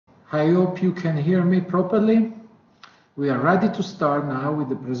I hope you can hear me properly. We are ready to start now with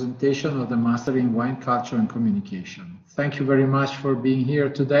the presentation of the Master in Wine Culture and Communication. Thank you very much for being here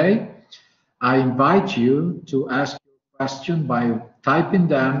today. I invite you to ask your question by typing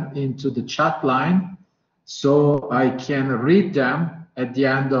them into the chat line so I can read them at the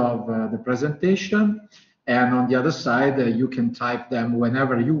end of the presentation. And on the other side, you can type them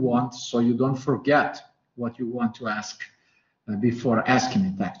whenever you want so you don't forget what you want to ask before asking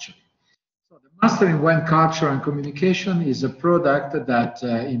it, actually. So the Master in Wine Culture and Communication is a product that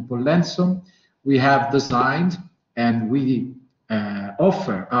in Pollenzo we have designed and we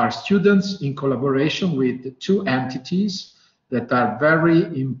offer our students in collaboration with two entities that are very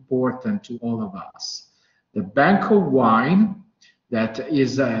important to all of us. The Bank of Wine, that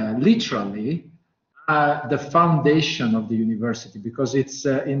is literally the foundation of the university, because it's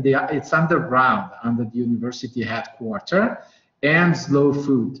it's underground under the university headquarters, and Slow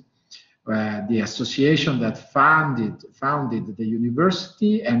Food, the association that founded the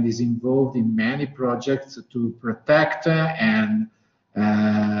university and is involved in many projects to protect and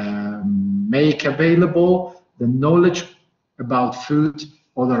make available the knowledge about food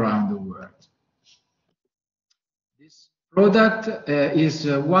all around the world. This product is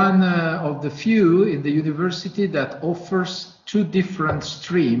one of the few in the university that offers two different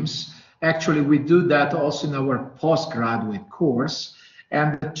streams. Actually, we do that also in our postgraduate course.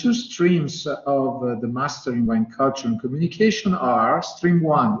 And the two streams of the Master in Wine Culture and Communication are stream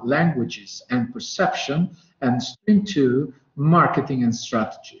 1, languages and perception, and stream 2, marketing and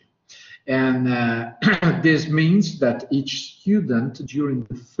strategy. And this means that each student during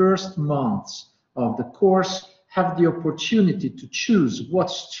the first months of the course have the opportunity to choose what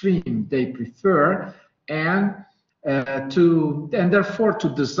stream they prefer and therefore to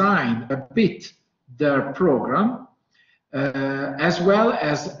design a bit their program, as well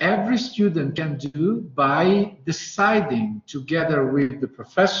as every student can do by deciding together with the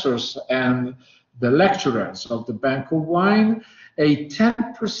professors and the lecturers of the Bank of Wine a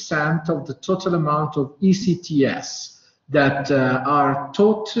 10% of the total amount of ECTS that are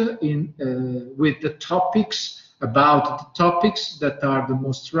taught in with the topics, about the topics that are the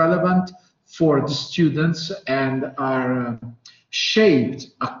most relevant for the students and are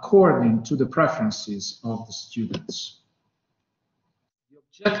shaped according to the preferences of the students.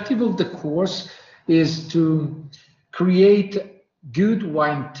 The objective of the course is to create good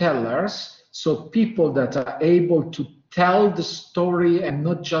wine tellers, so people that are able to tell the story, and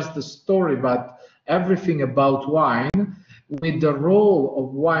not just the story, but everything about wine, with the role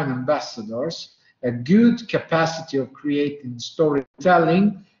of wine ambassadors, a good capacity of creating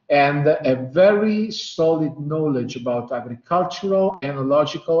storytelling, and a very solid knowledge about agricultural,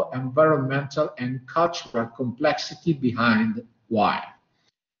 enological, environmental, and cultural complexity behind wine.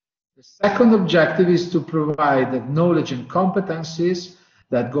 The second objective is to provide knowledge and competencies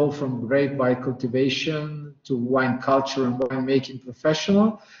that go from grape vine cultivation to wine culture and winemaking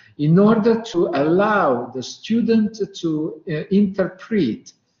professional, in order to allow the student to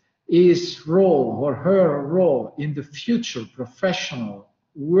interpret his role or her role in the future professional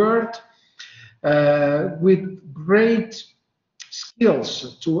world with great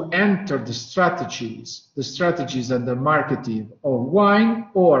skills to enter the strategies and the marketing of wine,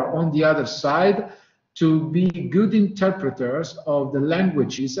 or on the other side, to be good interpreters of the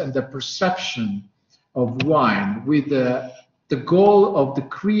languages and the perception of wine, with the goal of the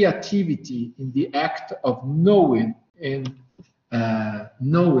creativity in the act of knowing and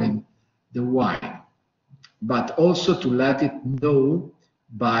knowing the wine, but also to let it know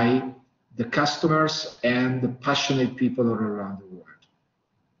by the customers and the passionate people all around the world.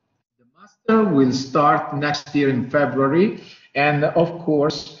 The master will start next year in February, and of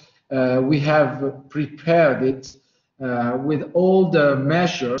course we have prepared it with all the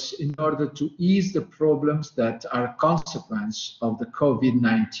measures in order to ease the problems that are a consequence of the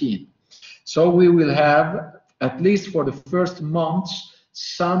COVID-19. So we will have, at least for the first months,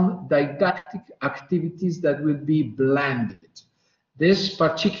 some didactic activities that will be blended. This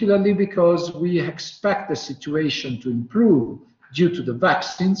particularly because we expect the situation to improve due to the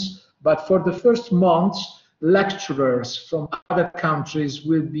vaccines, but for the first months, lecturers from other countries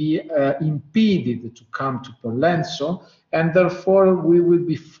will be impeded to come to Pollenzo, and therefore we will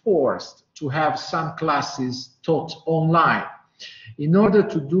be forced to have some classes taught online. In order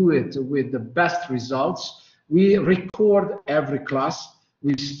to do it with the best results, we record every class,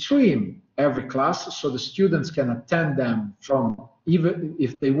 we stream every class, so the students can attend them from, even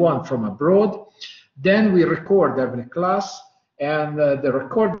if they want, from abroad. Then we record every class, and the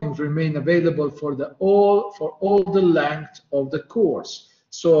recordings remain available for all the length of the course.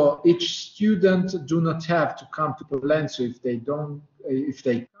 So each student do not have to come to Colenso if they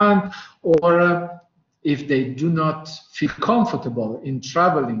can't, or if they do not feel comfortable in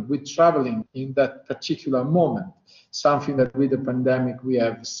traveling in that particular moment, something that with the pandemic we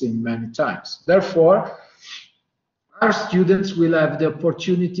have seen many times. Therefore, our students will have the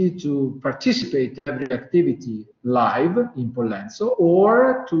opportunity to participate in every activity live in Colenso,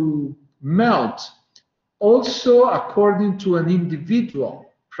 or to melt also according to an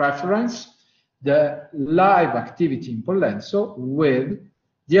individual preference, the live activity in Colenso with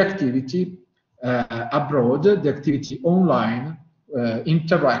the activity abroad, the activity online,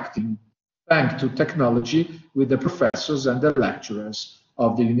 interacting thanks to technology with the professors and the lecturers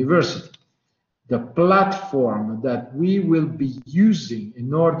of the university. The platform that we will be using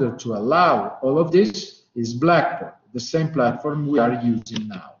in order to allow all of this is Blackboard, the same platform we are using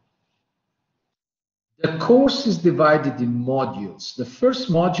now. The course is divided in modules. The first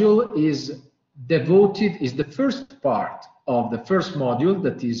module is the first part of the first module,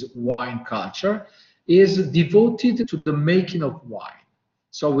 that is wine culture, is devoted to the making of wine.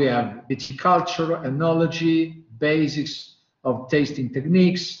 So we have viticulture, enology, basics of tasting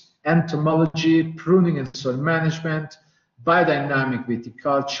techniques, entomology, pruning and soil management, biodynamic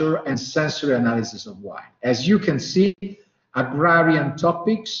viticulture, and sensory analysis of wine. As you can see, agrarian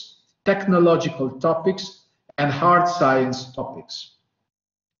topics, technological topics, and hard science topics.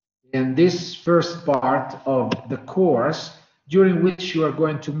 In this first part of the course, during which you are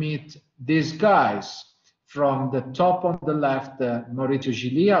going to meet these guys. From the top on the left, Maurizio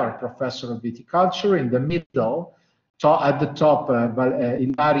Gilia, our professor of viticulture. In the middle, at the top,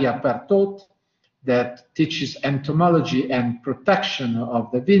 Ilaria Pertot, that teaches entomology and protection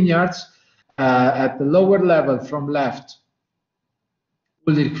of the vineyards. At the lower level, from left,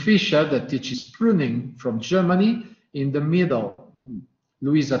 Ulrich Fischer, that teaches pruning from Germany. In the middle,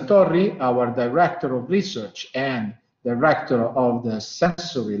 Luisa Torri, our director of research and director of the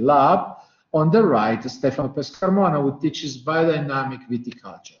sensory lab. On the right, Stefano Pescarmona, who teaches biodynamic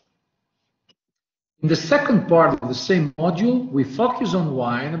viticulture. In the second part of the same module, we focus on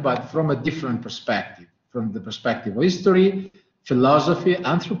wine, but from a different perspective, from the perspective of history, philosophy,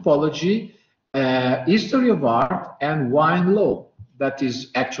 anthropology, history of art, and wine law. That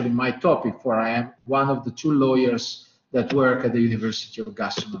is actually my topic, for I am one of the two lawyers that work at the University of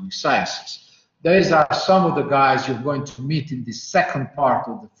Gastronomic Sciences. These are some of the guys you're going to meet in the second part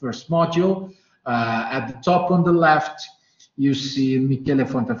of the first module. At the top on the left, you see Michele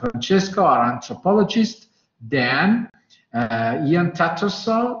Fontefrancesco, our anthropologist, Dan, Ian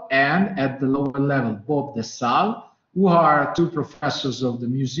Tattersall, and at the lower level, Bob Desal, who are two professors of the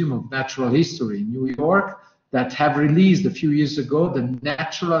Museum of Natural History in New York that have released a few years ago the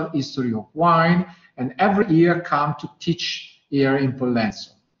Natural History of Wine, and every year come to teach here in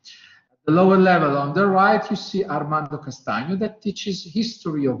Colenso. The lower level on the right, you see Armando Castagno, that teaches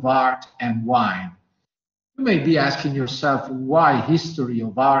history of art and wine. You may be asking yourself, why history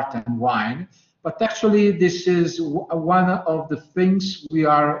of art and wine? But actually, this is one of the things we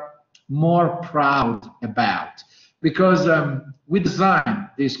are more proud about, because we designed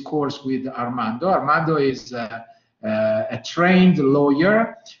this course with Armando. Armando is a trained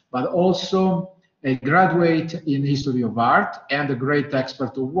lawyer, but also a graduate in history of art and a great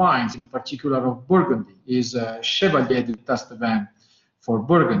expert of wines, in particular of Burgundy. He is a Chevalier du Tastevin for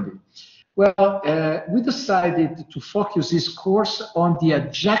Burgundy. Well, we decided to focus this course on the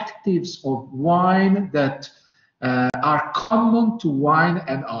adjectives of wine that are common to wine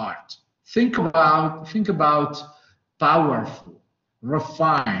and art. Think about powerful,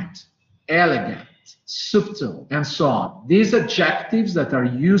 refined, elegant, subtle, and so on. These adjectives that are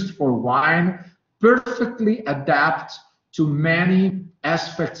used for wine perfectly adapt to many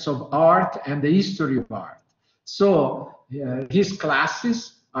aspects of art and the history of art. So his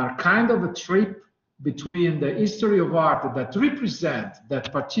classes are kind of a trip between the history of art that represent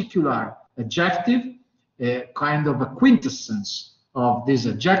that particular adjective, a kind of a quintessence of this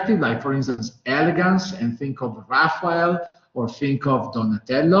adjective, like for instance, elegance, and think of Raphael or think of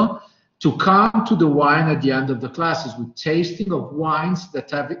Donatello, to come to the wine at the end of the classes with tasting of wines that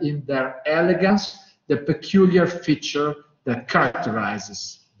have in their elegance the peculiar feature that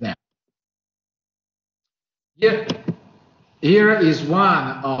characterizes them. Here is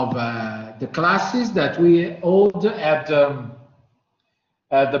one of the classes that we hold at the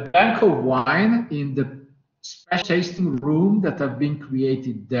Bank of Wine in the special tasting room that have been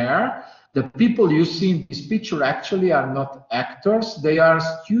created there. The people you see in this picture actually are not actors. They are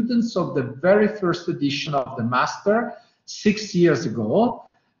students of the very first edition of the Master 6 years ago.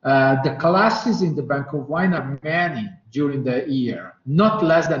 The classes in the Bank of Wine are many, during the year. Not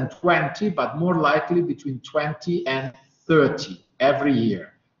less than 20, but more likely between 20 and 30 every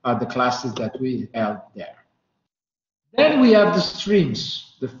year are the classes that we held there. Then we have the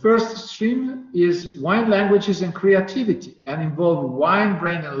streams. The first stream is wine, languages, and creativity, and involve wine,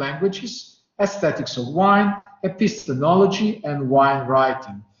 brain, and languages, aesthetics of wine, epistemology, and wine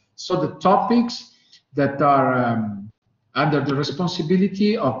writing. So the topics that are under the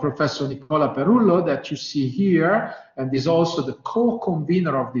responsibility of Professor Nicola Perullo that you see here, and is also the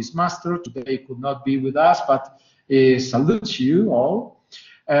co-convener of this master. Today could not be with us, but salutes you all.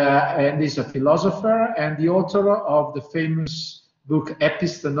 And is a philosopher and the author of the famous book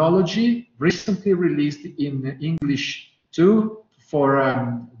Epistemology, recently released in English too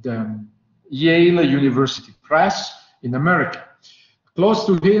for the Yale University Press in America. Close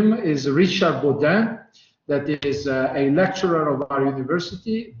to him is Richard Baudin, that is a lecturer of our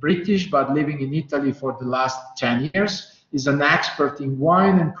university, British, but living in Italy for the last 10 years, is an expert in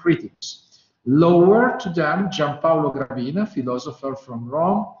wine and critics. Lower to them, Giampaolo Gravina, philosopher from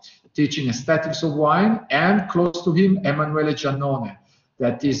Rome, teaching aesthetics of wine, and close to him, Emanuele Giannone,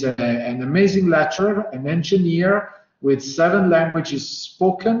 that is an amazing lecturer, an engineer with 7 languages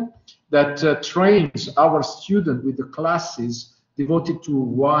spoken, that trains our students with the classes devoted to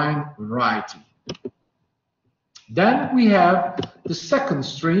wine writing. Then we have the second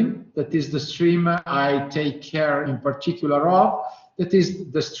stream, that is the stream I take care in particular of, that is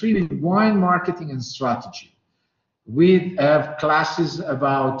the stream in wine marketing and strategy. We have classes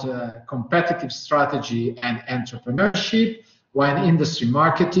about competitive strategy and entrepreneurship, wine industry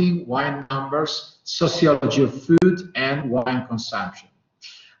marketing, wine numbers, sociology of food, and wine consumption.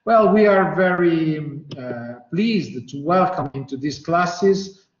 Well, we are very pleased to welcome into these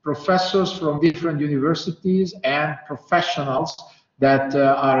classes professors from different universities and professionals that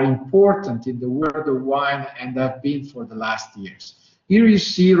are important in the world of wine and have been for the last years. Here you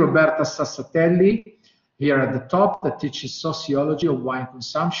see Roberta Sassatelli, here at the top, that teaches sociology of wine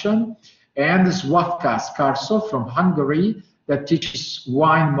consumption, and Zwatka Skarso from Hungary, that teaches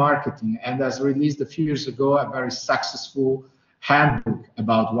wine marketing and has released a few years ago a very successful handbook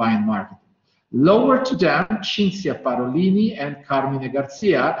about wine marketing. Lower to them, Cinzia Parolini and Carmine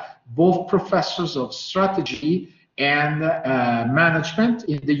Garcia, both professors of strategy and management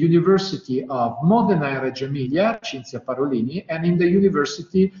in the University of Modena and Reggio Emilia, Cinzia Parolini, and in the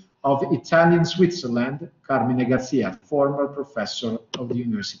University of Italian Switzerland, Carmine Garcia, former professor of the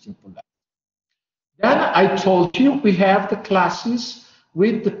University of Bologna. Then I told you we have the classes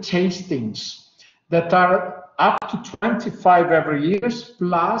with the tastings that are up to 25 every year,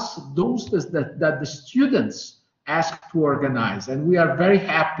 plus those that the students ask to organize. And we are very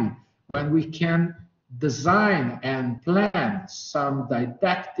happy when we can design and plan some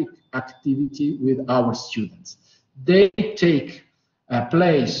didactic activity with our students. They take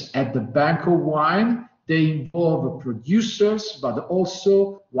place at the Bank of Wine. They involve producers, but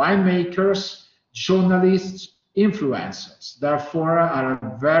also winemakers, journalists, influencers. Therefore, are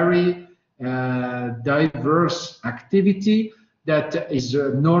a very diverse activity that is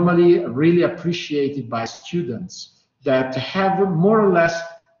normally really appreciated by students that have more or less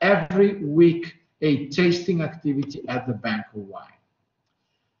every week a tasting activity at the Bank of Wine.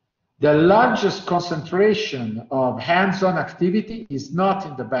 The largest concentration of hands-on activity is not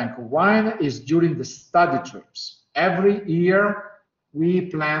in the Bank of Wine, is during the study trips. Every year we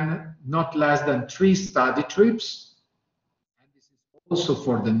plan not less than 3 study trips, and this is also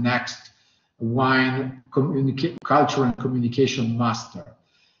for the next wine culture and communication master.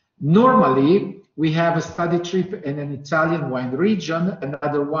 Normally, we have a study trip in an Italian wine region,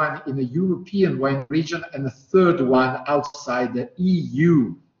 another one in a European wine region, and a third one outside the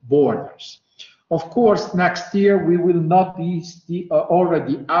EU borders. Of course, next year we will not be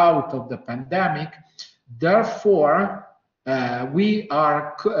already out of the pandemic. Therefore, we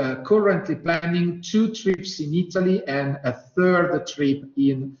are currently planning 2 trips in Italy and a 3rd trip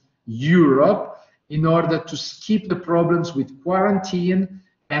in Europe in order to skip the problems with quarantine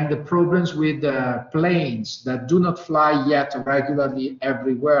and the problems with planes that do not fly yet regularly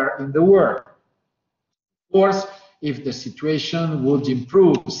everywhere in the world. Of course, if the situation would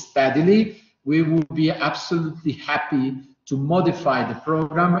improve steadily, we would be absolutely happy to modify the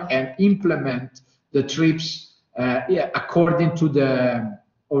program and implement the trips according to the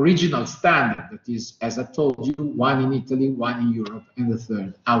original standard, that is, as I told you, 1 in Italy, 1 in Europe, and the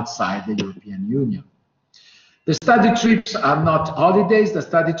 3rd outside the European Union. The study trips are not holidays. The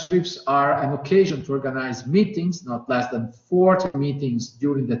study trips are an occasion to organize meetings, not less than 40 meetings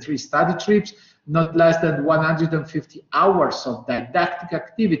during the 3 study trips, not less than 150 hours of didactic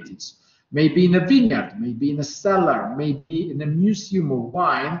activities, maybe in a vineyard, maybe in a cellar, maybe in a museum of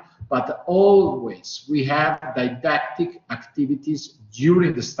wine, but always we have didactic activities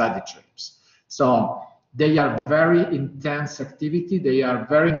during the study trips. So they are very intense activity. They are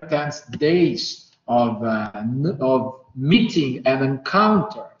very intense days of meeting and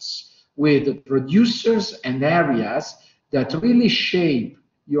encounters with producers and areas that really shape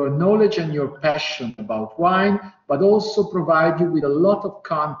your knowledge and your passion about wine, but also provide you with a lot of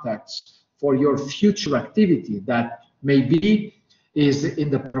contacts for your future activity that maybe is in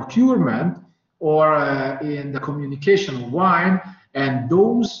the procurement or in the communication of wine. And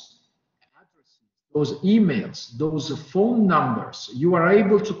those addresses, those emails, those phone numbers you are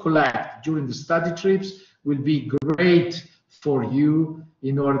able to collect during the study trips will be great for you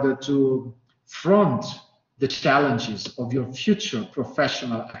in order to front the challenges of your future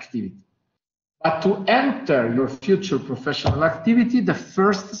professional activity. But to enter your future professional activity, the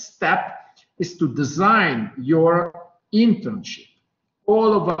first step is to design your internship.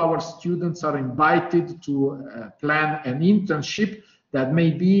 All of our students are invited to plan an internship that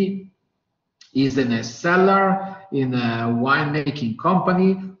maybe is in a cellar, in a winemaking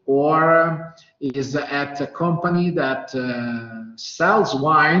company, or is at a company that sells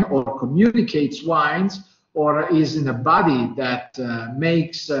wine or communicates wines, or is in a body that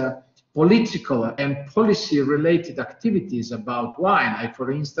makes political and policy-related activities about wine. Like,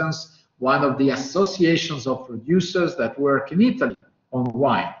 for instance, one of the associations of producers that work in Italy on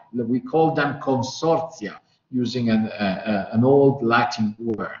wine. We call them consortia, using an old Latin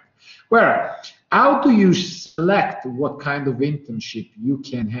word. Where, how do you select what kind of internship you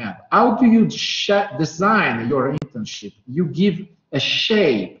can have? How do you design your internship? You give a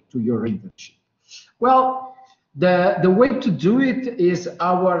shape to your internship. Well, the way to do it is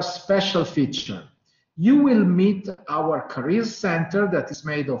our special feature. You will meet our career center that is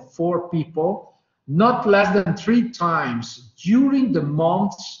made of 4 people, not less than 3 times during the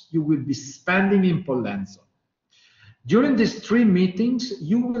months you will be spending in Pollenzo. During these 3 meetings,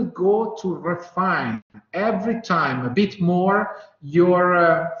 you will go to refine every time a bit more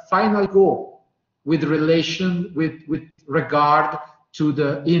your final goal with regard to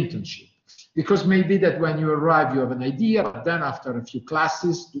the internship. Because maybe that when you arrive, you have an idea, but then after a few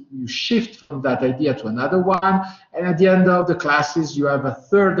classes, you shift from that idea to another one, and at the end of the classes, you have a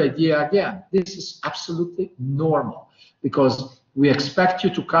third idea again. This is absolutely normal, because we expect you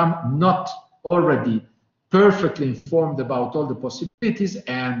to come not already perfectly informed about all the possibilities,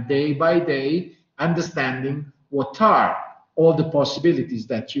 and day by day, understanding what are all the possibilities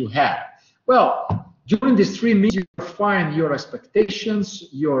that you have. Well, during these 3 meetings, you refine your expectations,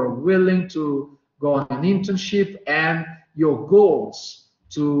 you're willing to go on an internship, and your goals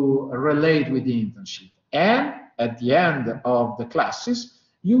to relate with the internship. And at the end of the classes,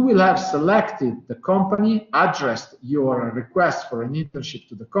 you will have selected the company, addressed your request for an internship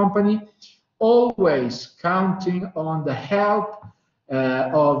to the company, always counting on the help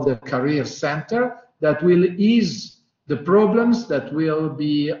of the career center that will ease the problems, that will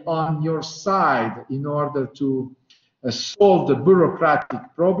be on your side in order to solve the bureaucratic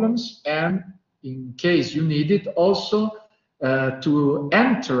problems, and in case you need it, also to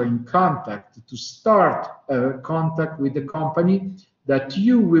enter in contact, to start contact with the company that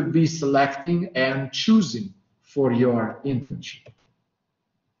you will be selecting and choosing for your internship.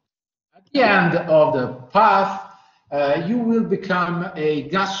 At the end of the path, you will become a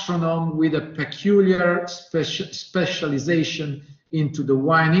gastronome with a peculiar specialization into the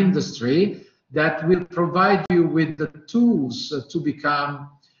wine industry that will provide you with the tools to become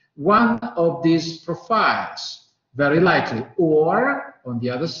one of these profiles, very likely, or on the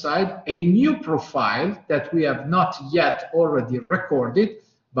other side, a new profile that we have not yet already recorded,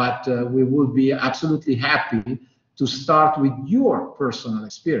 but we will be absolutely happy to start with your personal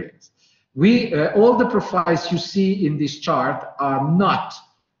experience. All the profiles you see in this chart are not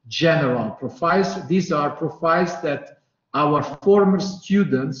general profiles. These are profiles that our former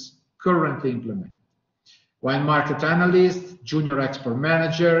students currently implement. Wine market analyst, junior export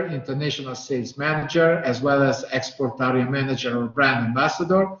manager, international sales manager, as well as export area manager or brand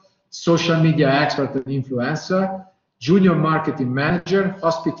ambassador, social media expert and influencer, junior marketing manager,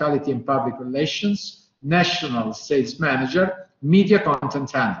 hospitality and public relations, national sales manager, media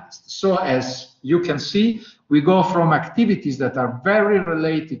content analyst. So as you can see, we go from activities that are very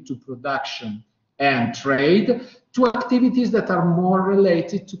related to production and trade to activities that are more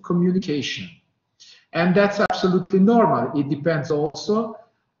related to communication. And that's absolutely normal. It depends also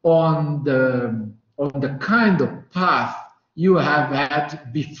on the kind of path you have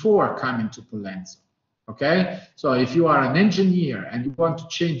had before coming to Pollenzo. Okay, so if you are an engineer and you want to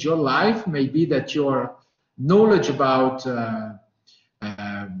change your life, maybe that your knowledge about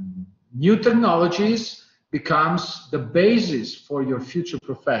new technologies becomes the basis for your future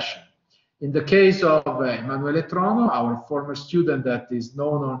profession. In the case of Emanuele Trono, our former student that is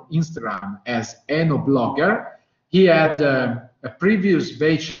known on Instagram as Enoblogger, he had a previous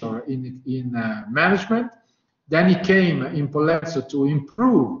bachelor in management. Then he came in Pollenzo to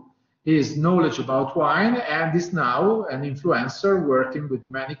improve his knowledge about wine, and is now an influencer working with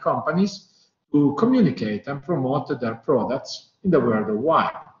many companies to communicate and promote their products in the world of wine.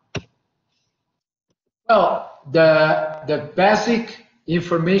 Well, the basic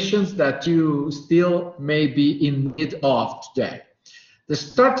information that you still may be in need of today. The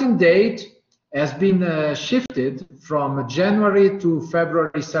starting date has been shifted from January to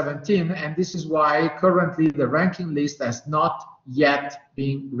February 17, and this is why currently the ranking list has not yet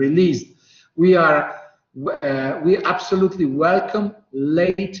been released. We absolutely welcome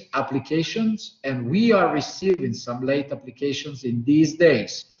late applications, and we are receiving some late applications in these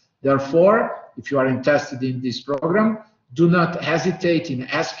days. Therefore, if you are interested in this program, do not hesitate in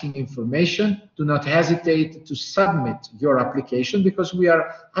asking information. Do not hesitate to submit your application, because we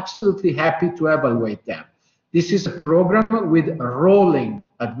are absolutely happy to evaluate them. This is a program with rolling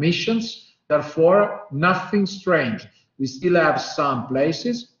admissions, therefore nothing strange. We still have some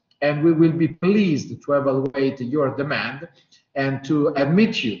places, and we will be pleased to evaluate your demand and to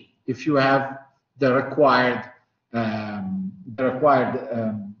admit you if you have the required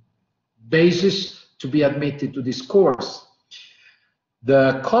basis to be admitted to this course.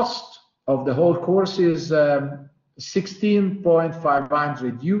 The cost of the whole course is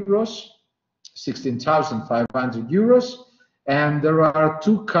 16,500 euros, and there are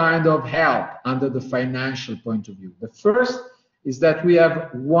two kinds of help under the financial point of view. The first is that we have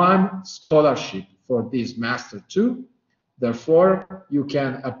one scholarship for this Master 2. Therefore, you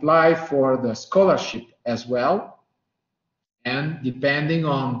can apply for the scholarship as well, and depending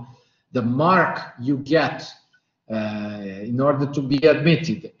on the mark you get in order to be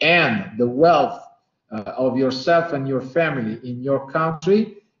admitted and the wealth of yourself and your family in your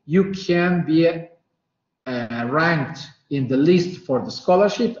country, you can be ranked in the list for the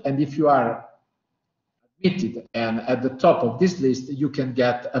scholarship, and if you are admitted and at the top of this list, you can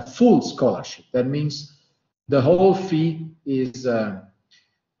get a full scholarship. That means the whole fee is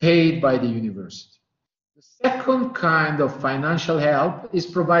paid by the university. The second kind of financial help is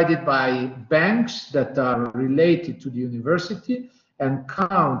provided by banks that are related to the university and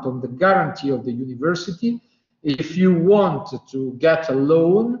count on the guarantee of the university if you want to get a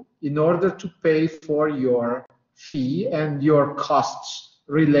loan in order to pay for your fee and your costs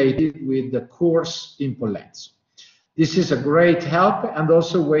related with the course in Pollenzo. This is a great help and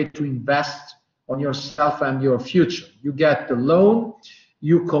also a way to invest on yourself and your future. You get the loan,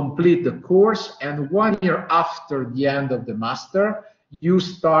 you complete the course, and 1 year after the end of the master, you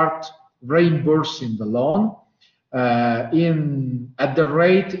start reimbursing the loan at the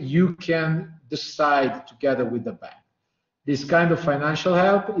rate you can decide together with the bank. This kind of financial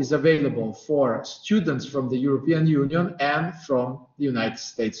help is available for students from the European Union and from the United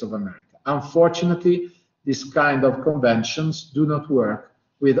States of America. Unfortunately, this kind of conventions do not work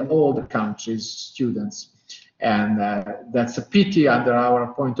with all the countries' students. And that's a pity under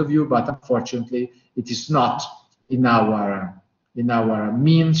our point of view, but unfortunately, it is not in our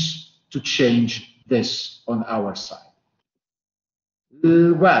means to change this on our side.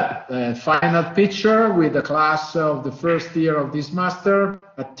 Well, final picture with the class of the first year of this master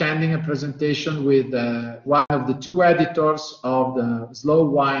attending a presentation with one of the two editors of the Slow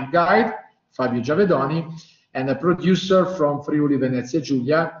Wine Guide, Fabio Giavedoni, and a producer from Friuli Venezia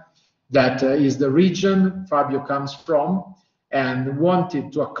Giulia, that is the region Fabio comes from, and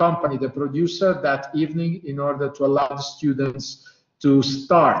wanted to accompany the producer that evening in order to allow the students to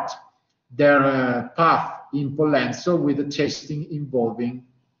start their path in Pollenzo with a tasting involving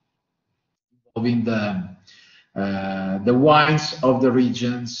the wines of the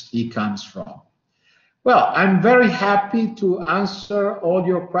regions he comes from. Well, I'm very happy to answer all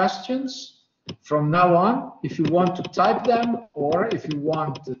your questions from now on. If you want to type them, or if you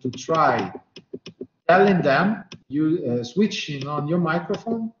want to try telling them, you switching on your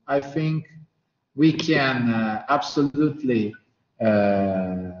microphone, I think we can absolutely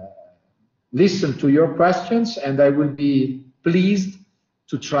listen to your questions, and I will be pleased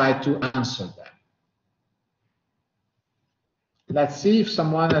to try to answer them. Let's see if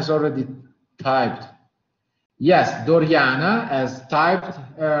someone has already typed. Yes, Doriana has typed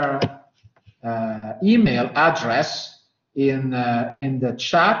her email address in the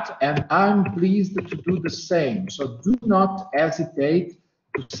chat, and I'm pleased to do the same. So do not hesitate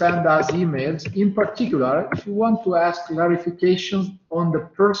to send us emails, in particular if you want to ask clarifications on the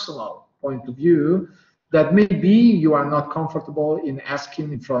personal point of view that maybe you are not comfortable in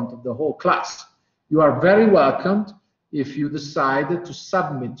asking in front of the whole class. You are very welcomed if you decide to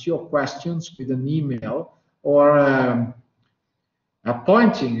submit your questions with an email or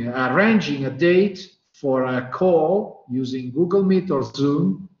arranging a date for a call using Google Meet or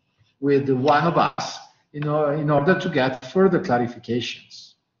Zoom with one of us, in order to get further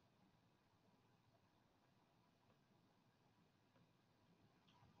clarifications.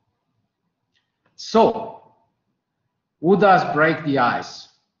 So, who does break the ice?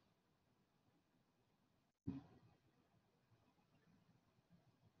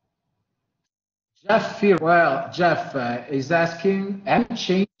 Jeff is asking, any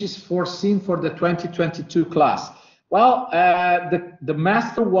changes foreseen for the 2022 class? Well, the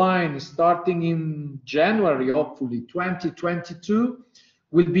master wine starting in January, hopefully 2022,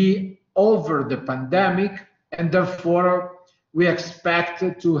 will be over the pandemic, and therefore we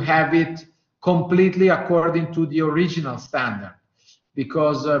expect to have it completely according to the original standard.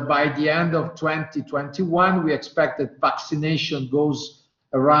 Because by the end of 2021, we expect that vaccination goes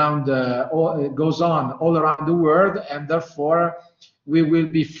on all around the world, and therefore we will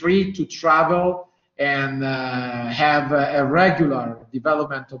be free to travel and have a regular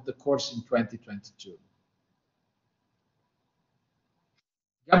development of the course in 2022.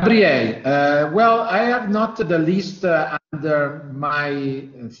 Gabriele, well, I have not the list under my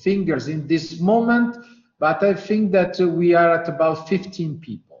fingers in this moment, but I think that we are at about 15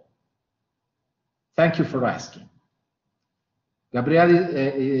 people. Thank you for asking. Gabriele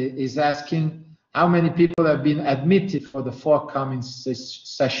is asking how many people have been admitted for the forthcoming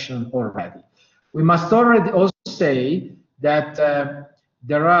session already. We must already also say that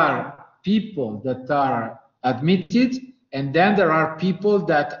there are people that are admitted, and then there are people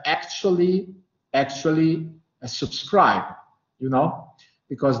that actually subscribe,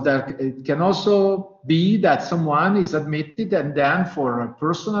 because it can also be that someone is admitted and then for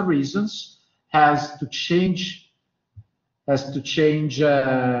personal reasons has to change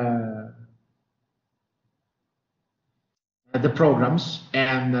the programs,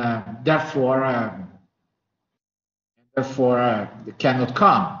 and therefore they cannot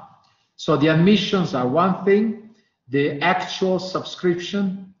come. So the admissions are one thing, the actual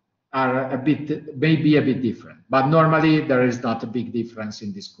subscription are maybe a bit different, but normally there is not a big difference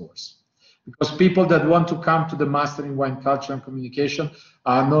in this course, because people that want to come to the Master in Wine Culture and Communication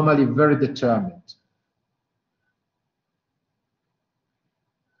are normally very determined.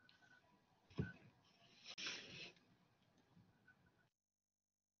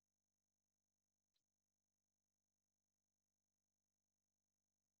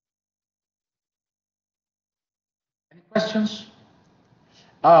 Any questions?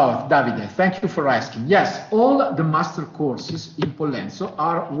 Oh, Davide, thank you for asking. Yes, all the master courses in Pollenzo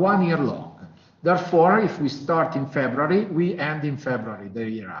are 1 year long. Therefore, if we start in February, we end in February the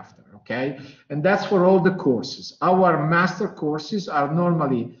year after, okay? And that's for all the courses. Our master courses are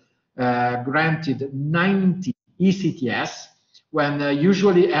normally granted 90 ECTS, when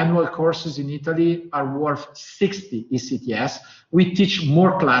usually annual courses in Italy are worth 60 ECTS. We teach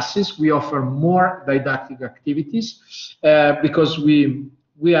more classes, we offer more didactic activities, because we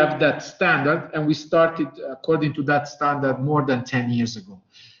have that standard, and we started according to that standard more than 10 years ago.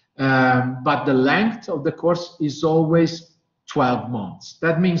 But the length of the course is always 12 months.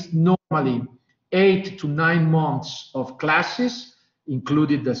 That means normally 8 to 9 months of classes,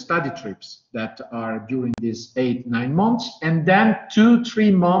 including the study trips that are during these 8-9 months, and then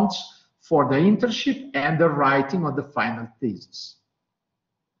 2-3 months for the internship and the writing of the final thesis.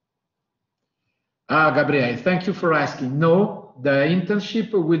 Gabriele, thank you for asking. No, the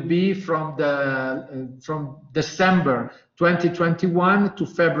internship will be from December 2021 to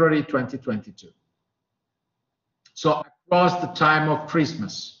February 2022. So across the time of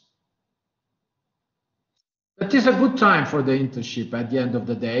Christmas. That is a good time for the internship at the end of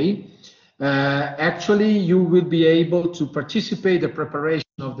the day. Actually, you will be able to participate in the preparation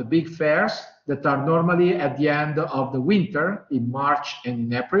of the big fairs that are normally at the end of the winter, in March and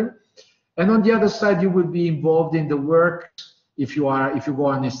in April. And on the other side, you will be involved in the work. If you go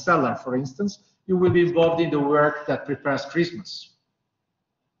on a cellar, for instance, you will be involved in the work that prepares Christmas.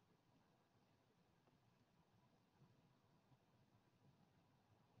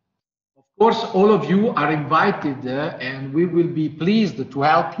 Of course, all of you are invited, and we will be pleased to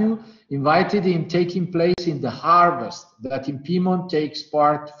help you, invited in taking place in the harvest that in Piedmont takes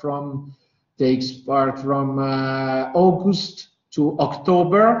takes part from August to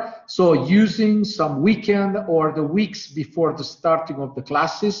October. So using some weekend or the weeks before the starting of the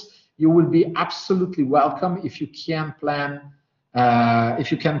classes, you will be absolutely welcome if you can plan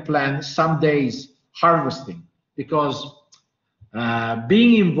some days harvesting, because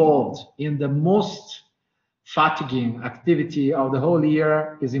being involved in the most fatiguing activity of the whole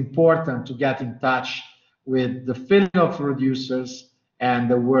year is important to get in touch with the feeling of producers and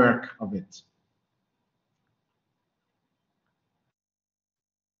the work of it.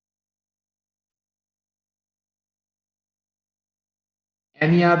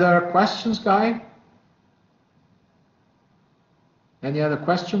 Any other questions, Guy? Any other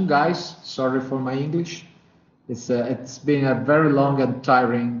question, guys? Sorry for my English. It's been a very long and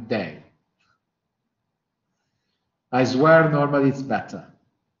tiring day. I swear normally it's better.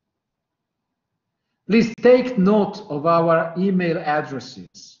 Please take note of our email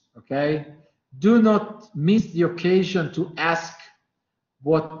addresses, okay? Do not miss the occasion to ask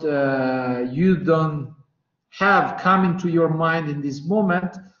what you don't have coming to your mind in this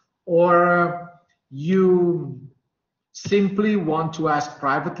moment, or you simply want to ask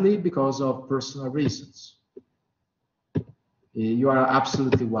privately because of personal reasons. You are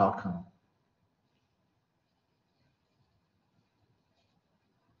absolutely welcome.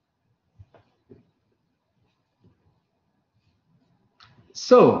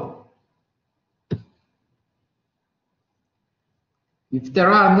 So, if there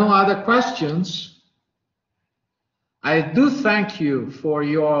are no other questions, I do thank you for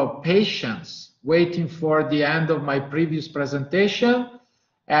your patience waiting for the end of my previous presentation,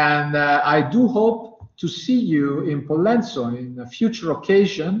 and I do hope to see you in Pollenzo in a future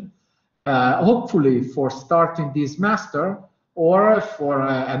occasion, hopefully for starting this master or for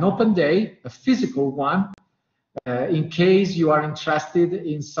an open day, a physical one, in case you are interested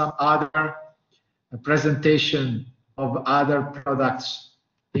in some other presentation of other products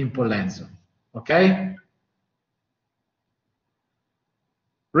in Pollenzo. Okay?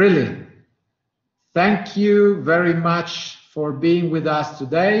 Really, thank you very much for being with us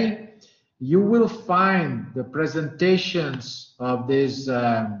today. You will find the presentations of this,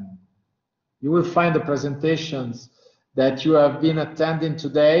 you will find the presentations that you have been attending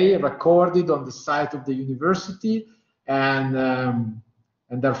today recorded on the site of the university, and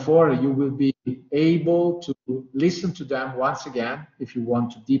therefore you will be able to listen to them once again if you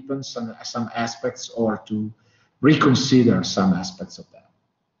want to deepen some aspects or to reconsider some aspects of them.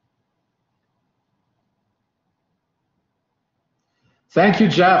 Thank you,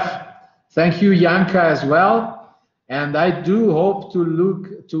 Jeff. Thank you, Yanka, as well. And I do hope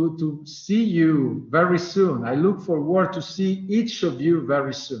to see you very soon. I look forward to see each of you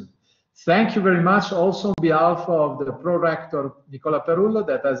very soon. Thank you very much also on behalf of the Pro-Rector Nicola Perullo,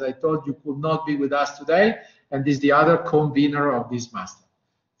 that, as I told you, could not be with us today, and is the other convener of this master.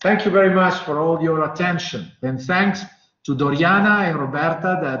 Thank you very much for all your attention. And thanks to Doriana and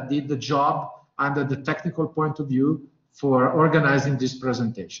Roberta that did the job under the technical point of view for organizing this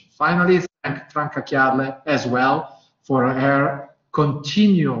presentation. Finally, thank Franca Chiarle as well for her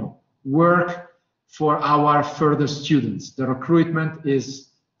continual work for our further students. The recruitment is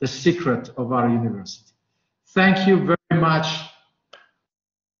the secret of our university. Thank you very much.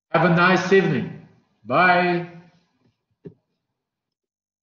 Have a nice evening. Bye.